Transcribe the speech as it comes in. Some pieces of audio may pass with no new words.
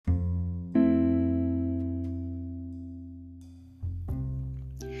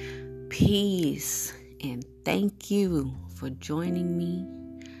Peace and thank you for joining me.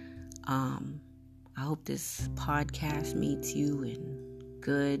 I hope this podcast meets you in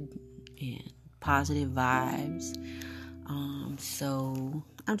good and positive vibes. So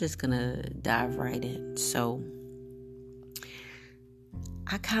I'm just gonna dive right in. So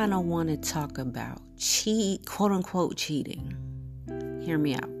I kind of want to talk about quote unquote cheating. Hear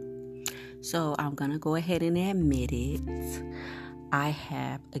me out. So I'm gonna go ahead and admit it. I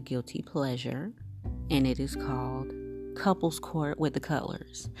have a guilty pleasure, and it is called Couples Court with the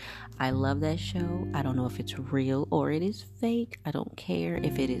Cutlers. I love that show. I don't know if it's real or it is fake. I don't care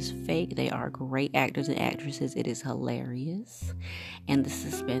if it is fake. They are great actors and actresses. It is hilarious. And the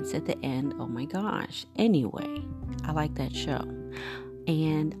suspense at the end, oh my gosh. Anyway, I like that show.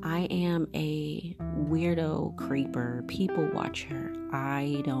 And I am a weirdo creeper, people watcher.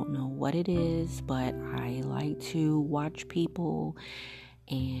 I don't know what it is, but I like to watch people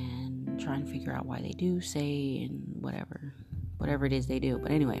and try and figure out why they do, say, and whatever it is they do.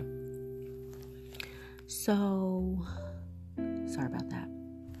 But anyway, so sorry about that.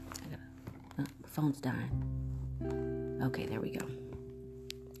 My phone's dying. Okay, there we go.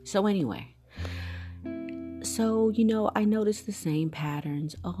 So anyway. So, I noticed the same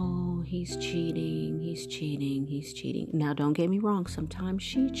patterns. Oh, he's cheating. Now, don't get me wrong. Sometimes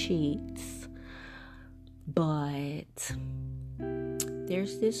she cheats. But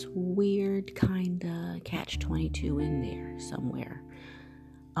there's this weird kind of catch-22 in there somewhere.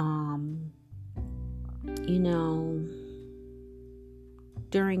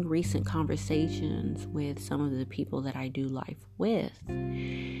 During recent conversations with some of the people that I do life with,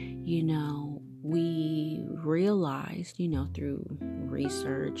 we realized, through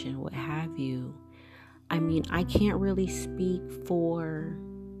research and what have you, I can't really speak for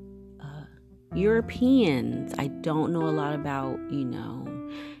Europeans. I don't know a lot about,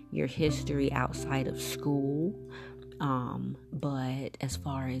 your history outside of school. But as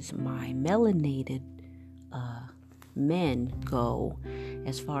far as my melanated men go,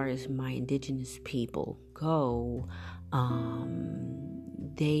 as far as my indigenous people go,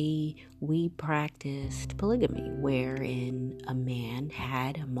 we practiced polygamy, wherein a man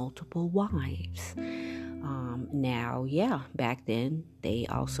had multiple wives. Back then they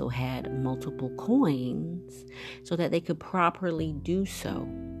also had multiple coins so that they could properly do so.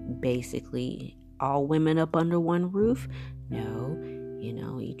 Basically, all women up under one roof? No.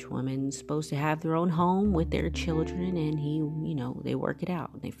 Each woman's supposed to have their own home with their children, and they work it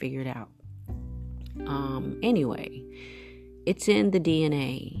out. They figure it out. Anyway, it's in the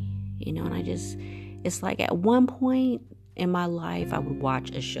DNA, and it's like at one point in my life, I would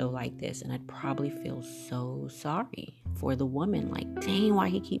watch a show like this, and I'd probably feel so sorry for the woman. Like, dang, why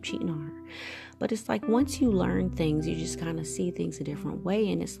he keep cheating on her? But it's like, once you learn things, you just kind of see things a different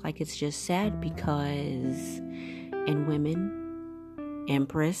way, and it's like, it's just sad because in women,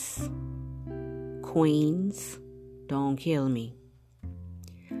 Empress, Queens, don't kill me.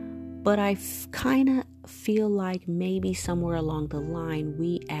 But I kind of feel like maybe somewhere along the line,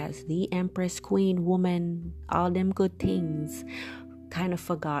 we as the Empress, Queen, woman, all them good things, kind of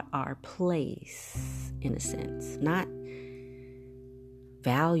forgot our place, in a sense. Not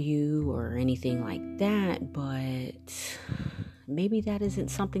value or anything like that, but maybe that isn't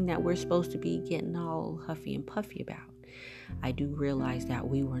something that we're supposed to be getting all huffy and puffy about. I do realize that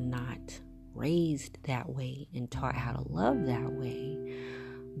we were not raised that way and taught how to love that way,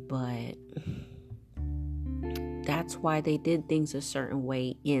 but that's why they did things a certain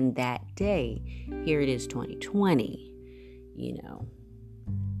way in that day. Here it is, 2020.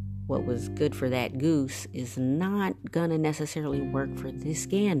 What was good for that goose is not gonna necessarily work for this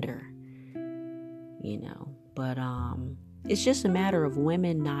gander. But it's just a matter of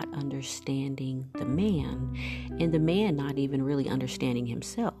women not understanding the man, and the man not even really understanding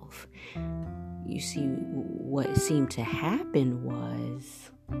himself. You see, what seemed to happen was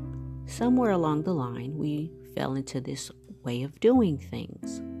somewhere along the line, we fell into this way of doing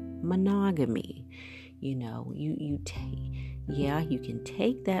things. Monogamy. You can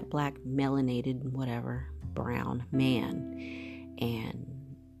take that black melanated, whatever, brown man and,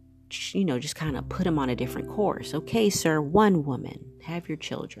 just kind of put him on a different course. Okay, sir, one woman, have your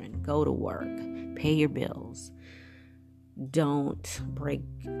children, go to work, pay your bills. Don't break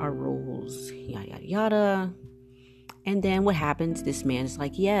our rules, yada, yada, yada. And then what happens? This man is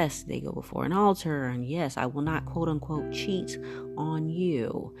like, yes, they go before an altar, and yes, I will not, quote unquote, cheat on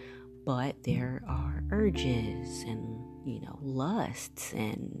you. But there are urges and, lusts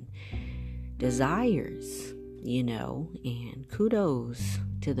and desires. And kudos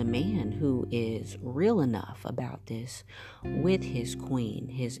to the man who is real enough about this with his queen,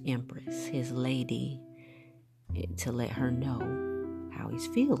 his empress, his lady, to let her know how he's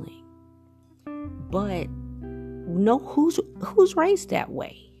feeling. But no, who's raised that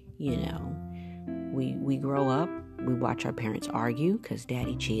way? We grow up, we watch our parents argue because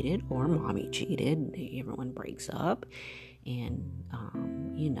daddy cheated or mommy cheated. Everyone breaks up, and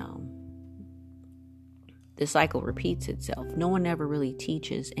the cycle repeats itself. No one ever really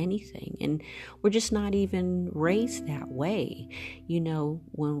teaches anything, and we're just not even raised that way.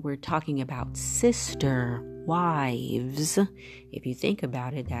 When we're talking about sister wives, if you think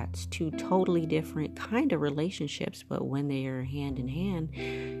about it, that's two totally different kind of relationships, but when they're hand in hand,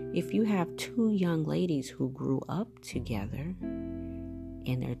 if you have two young ladies who grew up together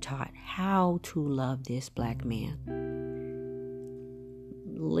and they're taught how to love this black man,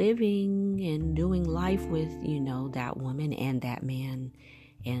 living and doing life with, that woman and that man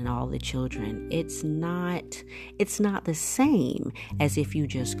and all the children, it's not the same as if you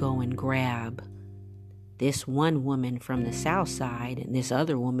just go and grab this one woman from the south side and this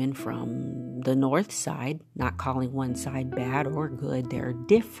other woman from the north side, not calling one side bad or good, they're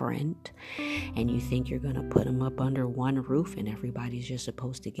different, and you think you're going to put them up under one roof and everybody's just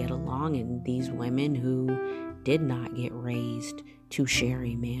supposed to get along. And these women who did not get raised to share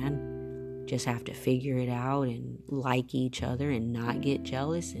a man just have to figure it out and like each other and not get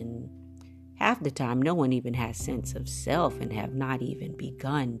jealous. And half the time, no one even has sense of self and have not even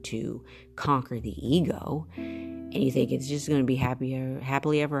begun to conquer the ego. And you think it's just going to be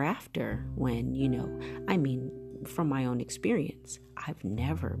happily ever after when, from my own experience, I've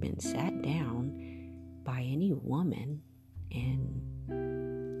never been sat down by any woman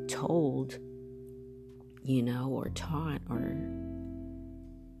and told, or taught or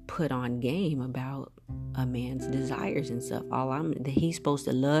put on game about a man's desires and stuff. He's supposed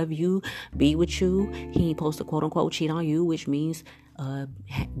to love you, be with you. He ain't supposed to quote unquote cheat on you, which means have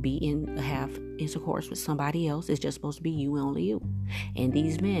intercourse with somebody else. It's just supposed to be you and only you. And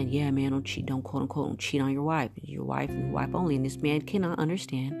these men, don't cheat, don't quote unquote don't cheat on your wife and your wife only. And this man cannot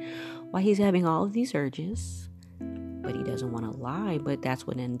understand why he's having all of these urges, but he doesn't want to lie. But that's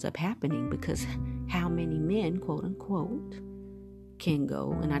what ends up happening, because how many men, quote unquote, can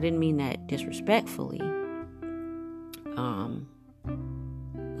go, and I didn't mean that disrespectfully,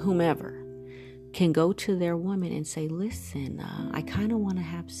 whomever can go to their woman and say, listen, I kind of want to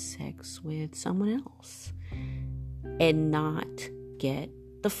have sex with someone else, and not get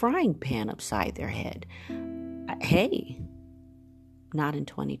the frying pan upside their head. Hey, not in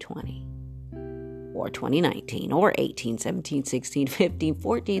 2020 or 2019 or 18, 17, 16, 15,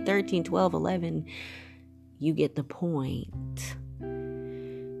 14, 13, 12, 11. You get the point.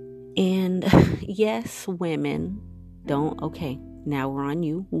 And yes, women okay, now we're on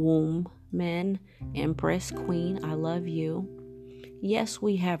you, womb, men, empress, queen, I love you. Yes,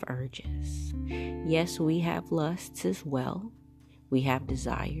 we have urges. Yes, we have lusts as well. We have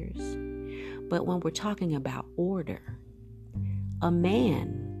desires. But when we're talking about order, a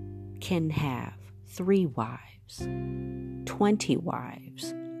man can have 3 wives, 20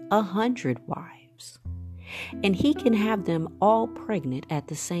 wives, 100 wives. And he can have them all pregnant at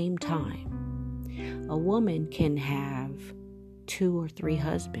the same time. A woman can have 2 or 3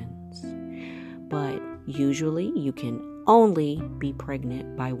 husbands, but usually you can only be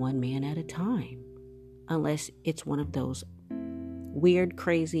pregnant by one man at a time, unless it's one of those weird,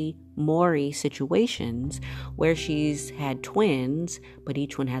 crazy Maury situations where she's had twins, but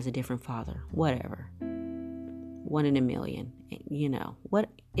each one has a different father. Whatever. 1 in a million. What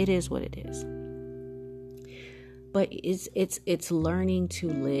it is, what it is. But it's learning to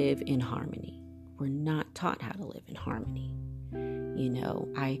live in harmony. We're not taught how to live in harmony.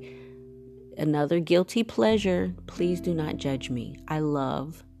 Another guilty pleasure, please do not judge me. I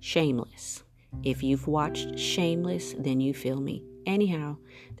love Shameless. If you've watched Shameless, then you feel me. Anyhow,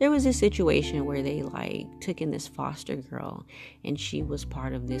 there was a situation where they took in this foster girl, and she was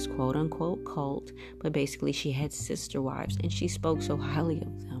part of this quote unquote cult, but basically she had sister wives, and she spoke so highly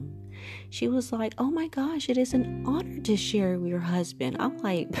of them. She was like, oh my gosh, it is an honor to share with your husband. I'm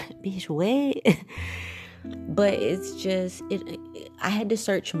like, bitch, wait. But it's just, I had to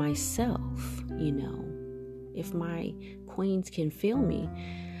search myself, if my queens can feel me.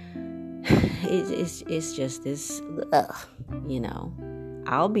 It's just this,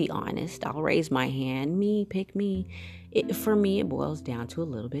 I'll be honest. I'll raise my hand. Pick me. For me, it boils down to a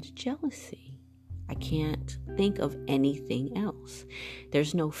little bit of jealousy. I can't think of anything else.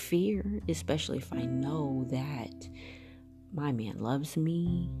 There's no fear, especially if I know that my man loves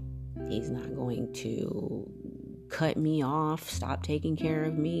me. He's not going to cut me off, stop taking care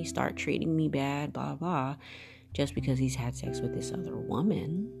of me, start treating me bad, blah, blah, just because he's had sex with this other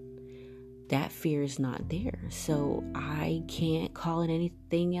woman. That fear is not there. So I can't call it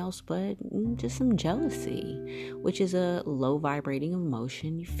anything else but just some jealousy, which is a low vibrating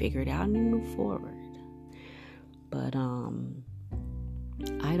emotion. You figure it out and you move forward. But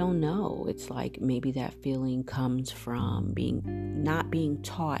I don't know. It's like maybe that feeling comes from not being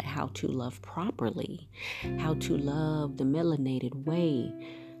taught how to love properly, how to love the melanated way,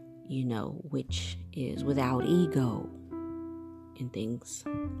 which is without ego and things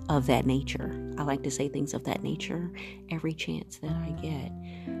of that nature. I like to say things of that nature every chance that I get.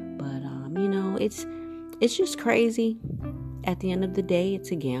 But it's just crazy. At the end of the day,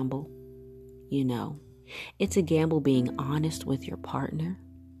 it's a gamble. It's a gamble being honest with your partner,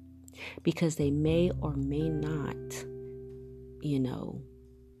 because they may or may not,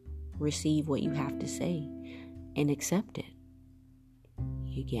 receive what you have to say and accept it.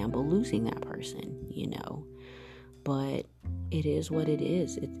 You gamble losing that person, but it is what it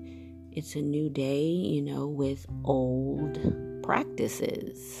is. It's a new day, with old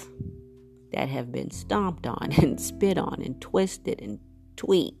practices that have been stomped on and spit on and twisted and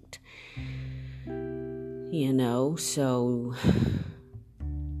tweaked. So,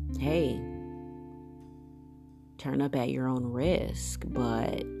 hey, turn up at your own risk.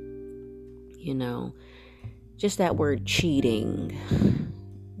 But, just that word cheating,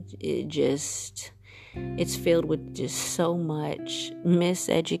 it's filled with just so much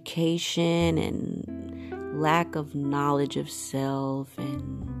miseducation and lack of knowledge of self,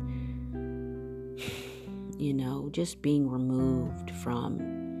 and, just being removed from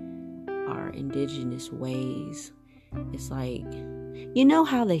our indigenous ways. It's like,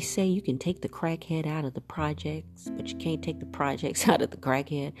 how they say you can take the crackhead out of the projects, but you can't take the projects out of the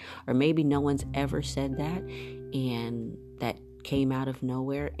crackhead? Or maybe no one's ever said that, and that came out of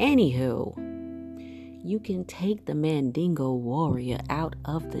nowhere. Anywho, you can take the Mandingo warrior out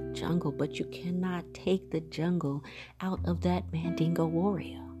of the jungle, but you cannot take the jungle out of that Mandingo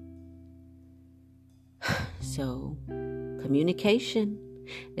warrior. So, communication.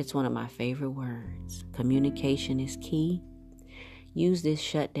 It's one of my favorite words. Communication is key. Use this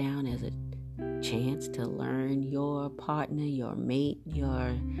shutdown as a chance to learn your partner, your mate,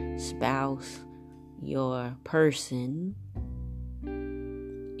 your spouse, your person,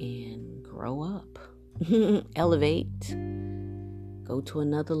 and grow up. Elevate. Go to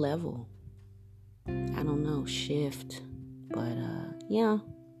another level. I don't know, shift. But yeah.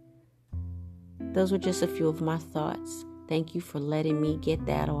 Those were just a few of my thoughts. Thank you for letting me get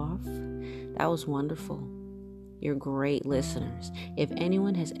that off. That was wonderful. You're great listeners. If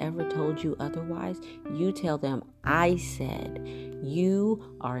anyone has ever told you otherwise, you tell them I said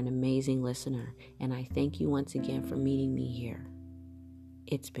you are an amazing listener. And I thank you once again for meeting me here.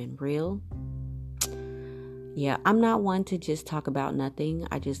 It's been real. Yeah, I'm not one to just talk about nothing.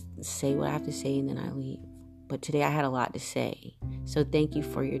 I just say what I have to say and then I leave. But today I had a lot to say. So thank you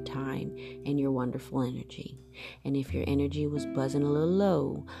for your time and your wonderful energy. And if your energy was buzzing a little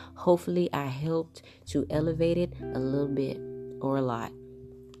low, hopefully I helped to elevate it a little bit or a lot.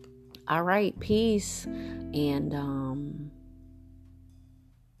 All right, peace. And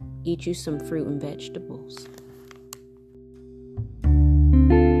eat you some fruit and vegetables.